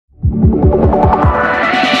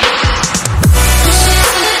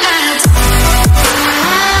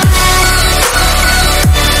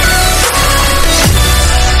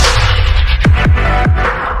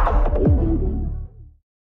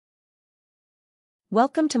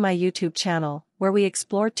Welcome to my YouTube channel, where we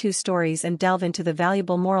explore two stories and delve into the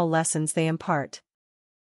valuable moral lessons they impart.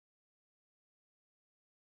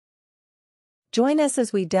 Join us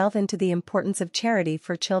as we delve into the importance of charity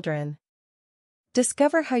for children.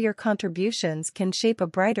 Discover how your contributions can shape a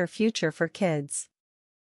brighter future for kids.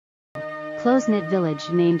 Close-knit village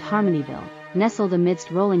named Harmonyville, nestled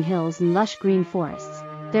amidst rolling hills and lush green forests,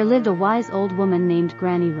 there lived a wise old woman named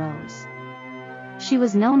Granny Rose. She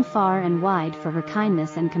was known far and wide for her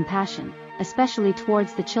kindness and compassion, especially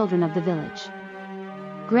towards the children of the village.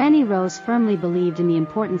 Granny Rose firmly believed in the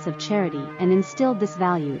importance of charity and instilled this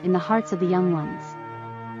value in the hearts of the young ones.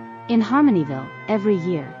 In Harmonyville, every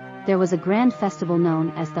year, there was a grand festival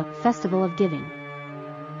known as the Festival of Giving.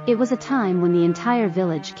 It was a time when the entire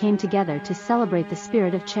village came together to celebrate the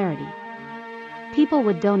spirit of charity. People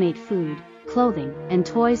would donate food, clothing, and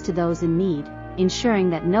toys to those in need, ensuring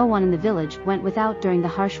that no one in the village went without during the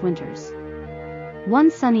harsh winters. One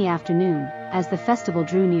sunny afternoon, as the festival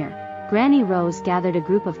drew near, Granny Rose gathered a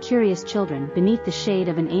group of curious children beneath the shade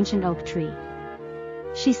of an ancient oak tree.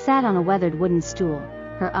 She sat on a weathered wooden stool,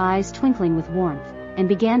 her eyes twinkling with warmth, and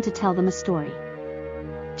began to tell them a story.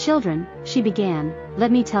 "Children," she began,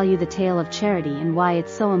 "let me tell you the tale of charity and why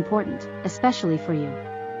it's so important, especially for you."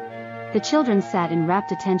 The children sat in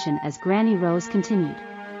rapt attention as Granny Rose continued.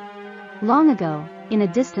 Long ago, in a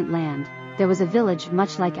distant land, there was a village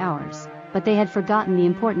much like ours, but they had forgotten the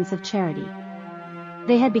importance of charity.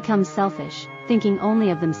 They had become selfish, thinking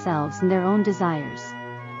only of themselves and their own desires.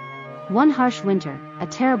 One harsh winter, a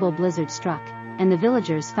terrible blizzard struck, and the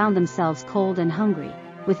villagers found themselves cold and hungry,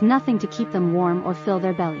 with nothing to keep them warm or fill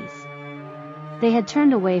their bellies. They had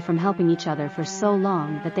turned away from helping each other for so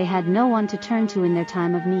long that they had no one to turn to in their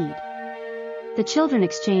time of need. The children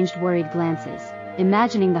exchanged worried glances,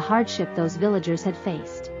 imagining the hardship those villagers had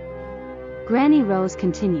faced. Granny Rose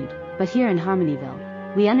continued, "But here in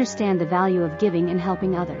Harmonyville, we understand the value of giving and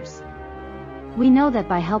helping others. We know that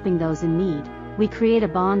by helping those in need, we create a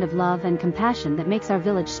bond of love and compassion that makes our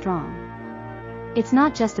village strong. It's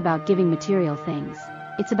not just about giving material things,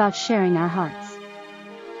 it's about sharing our hearts."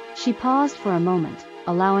 She paused for a moment,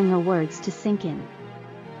 allowing her words to sink in.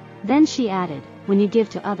 Then she added, "When you give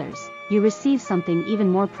to others, you receive something even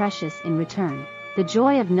more precious in return, the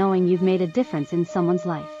joy of knowing you've made a difference in someone's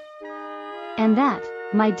life. And that,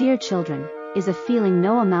 my dear children, is a feeling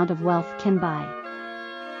no amount of wealth can buy."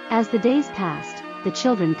 As the days passed, the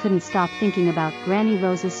children couldn't stop thinking about Granny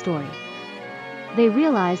Rose's story. They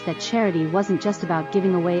realized that charity wasn't just about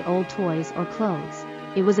giving away old toys or clothes,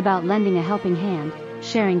 it was about lending a helping hand,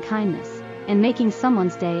 sharing kindness, and making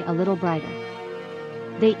someone's day a little brighter.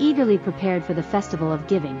 They eagerly prepared for the Festival of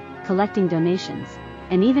Giving, collecting donations,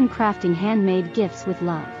 and even crafting handmade gifts with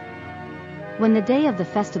love. When the day of the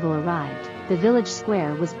festival arrived, the village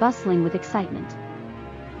square was bustling with excitement.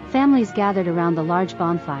 Families gathered around the large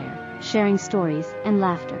bonfire, sharing stories and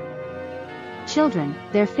laughter. Children,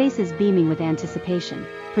 their faces beaming with anticipation,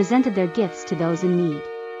 presented their gifts to those in need.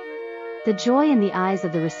 The joy in the eyes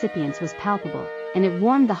of the recipients was palpable, and it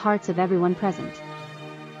warmed the hearts of everyone present.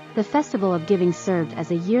 The Festival of Giving served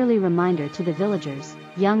as a yearly reminder to the villagers,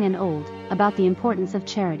 young and old, about the importance of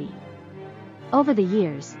charity. Over the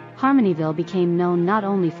years, Harmonyville became known not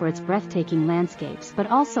only for its breathtaking landscapes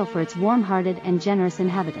but also for its warm-hearted and generous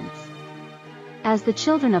inhabitants. As the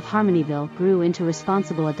children of Harmonyville grew into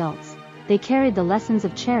responsible adults, they carried the lessons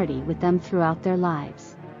of charity with them throughout their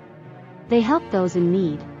lives. They helped those in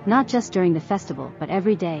need, not just during the festival but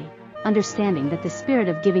every day, understanding that the spirit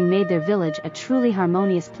of giving made their village a truly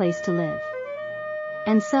harmonious place to live.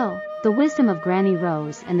 And so, the wisdom of Granny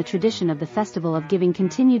Rose and the tradition of the Festival of Giving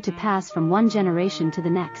continued to pass from one generation to the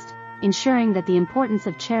next, ensuring that the importance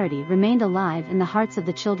of charity remained alive in the hearts of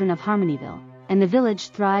the children of Harmonyville, and the village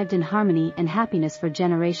thrived in harmony and happiness for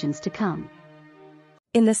generations to come.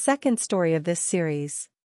 In the second story of this series,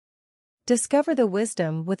 discover the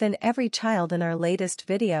wisdom within every child in our latest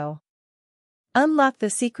video. Unlock the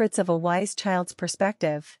secrets of a wise child's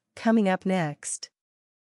perspective, coming up next.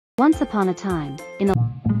 Once upon a time, in a